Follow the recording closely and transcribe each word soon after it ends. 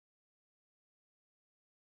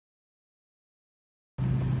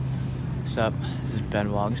What's up? This is Ben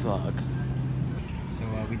Wong's vlog. So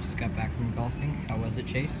we just got back from golfing. How was it,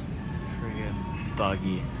 Chase? Friggin' buggy.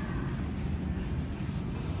 You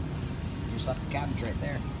just left the cabbage right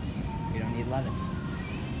there. We don't need lettuce. Okay,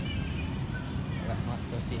 let's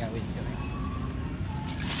go see how he's doing.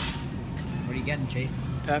 What are you getting, Chase?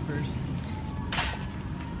 Peppers.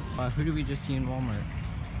 Who did we just see in Walmart?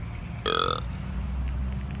 Oh.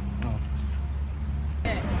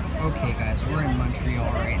 Okay, guys, we're in Montreal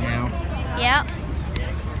right now. Yep.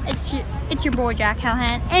 It's your boy Jack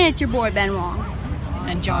Callahan, and it's your boy Ben Wong.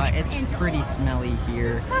 And Josh. It's pretty smelly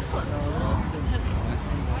here. Tesla.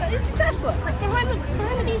 It's a Tesla. Behind the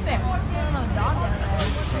Nissan. Doggo,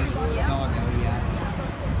 yeah.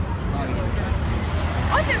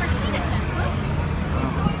 I've never seen a Tesla.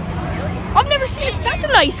 I've never seen it. That's a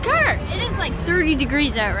nice car. It is like 30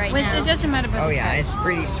 degrees out right now. It doesn't matter about Oh yeah, it's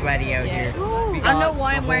pretty sweaty out here. I don't know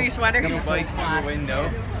why I'm wearing a sweater. Bikes through the window.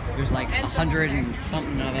 There's like 100 and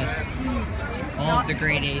something of us. All of the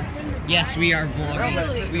grade 8s. Yes, we are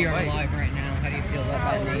vlogging. We are live right now. How do you feel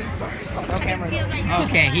about that, Nate? No cameras.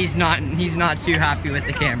 Okay, he's not too happy with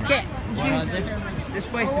the camera. Okay. This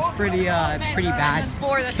place is pretty bad. That's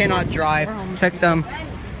Cannot drive. Took them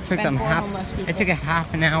four half. homeless people. It took a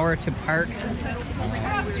half an hour to park.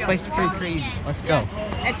 This place is pretty crazy. Let's go.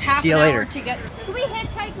 It's half See you an later. hour to get. Can we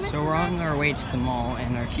hitchhike, Mr. So we're on our way to the mall,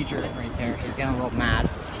 and our teacher right there, he's getting a little mad.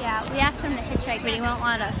 Yeah, we asked him to hitchhike, but he won't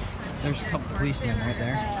let us. There's a couple policemen right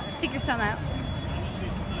there. Stick your thumb out.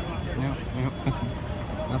 No,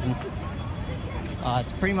 nothing.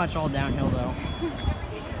 It's pretty much all downhill though.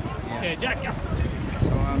 Okay, Jack, go.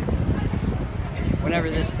 So whatever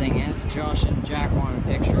this thing is, Josh and Jack want a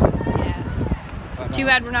picture. Yeah. But, Too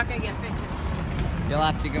bad we're not gonna get a picture. You'll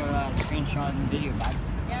have to go screenshot and video back.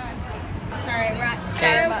 Yeah. All right, we're at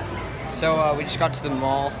Starbucks. So we just got to the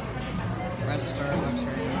mall. We're at Starbucks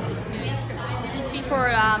right now. Just before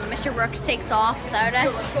Mr. Brooks takes off without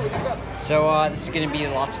us. So this is gonna be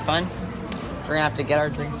lots of fun. We're gonna have to get our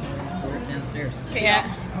drinks downstairs. Yeah.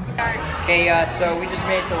 Okay, so we just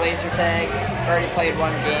made it to laser tag. Already played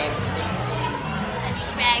one game. A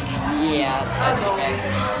douchebag. Yeah, a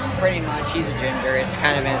douchebag. Pretty much. He's a ginger. It's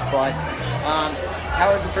kind of in his blood. How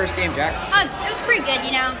was the first game, Jack? It was pretty good,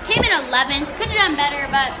 you know. Came in 11th. Could have done better,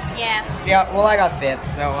 but yeah. Yeah, well, I got 5th,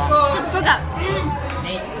 so. Shut the fuck up.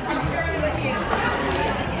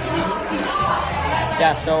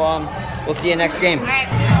 Yeah, so we'll see you next game. All right.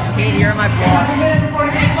 Katie, you're in my vlog.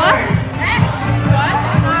 What?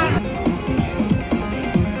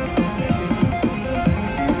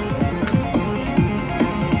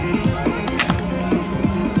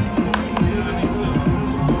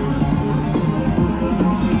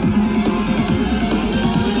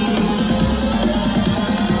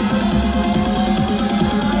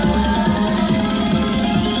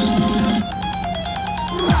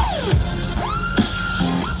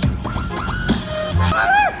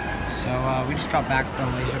 We just got back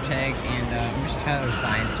from laser tag, and Mr. Tyler's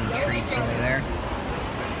buying some treats over there.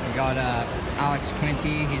 We got Alex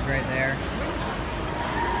Quinty, he's right there.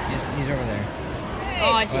 He's over there.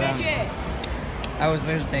 Oh, it's But, legit. How was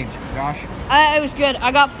laser tag, Josh? It was good.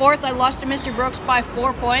 I got 4th. I lost to Mr. Brooks by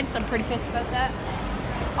 4 points. I'm pretty pissed about that.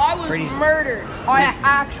 I was murdered. I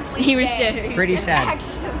actually. He was dead. Pretty sad.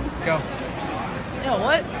 Go. You know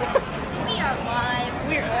what? We are live.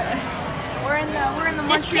 We're in the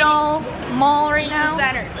Montreal Mall right now.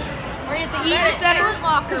 Center. We're at the eating center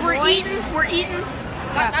because we're eating.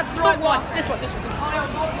 That's the wrong one. This one.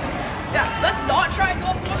 Yeah, let's not try and go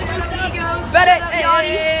up the better.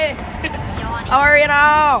 Hey. How are you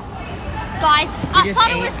now? Guys, I just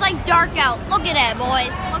thought it ate. was like dark out. Look at it,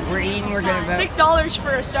 boys. Look We're at the eating, we're sun. gonna $6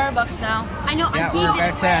 for a Starbucks now. I know. Yeah, I we're gave it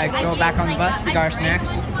about to away. go back on the bus. We got our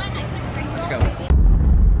snacks. Let's Let's go.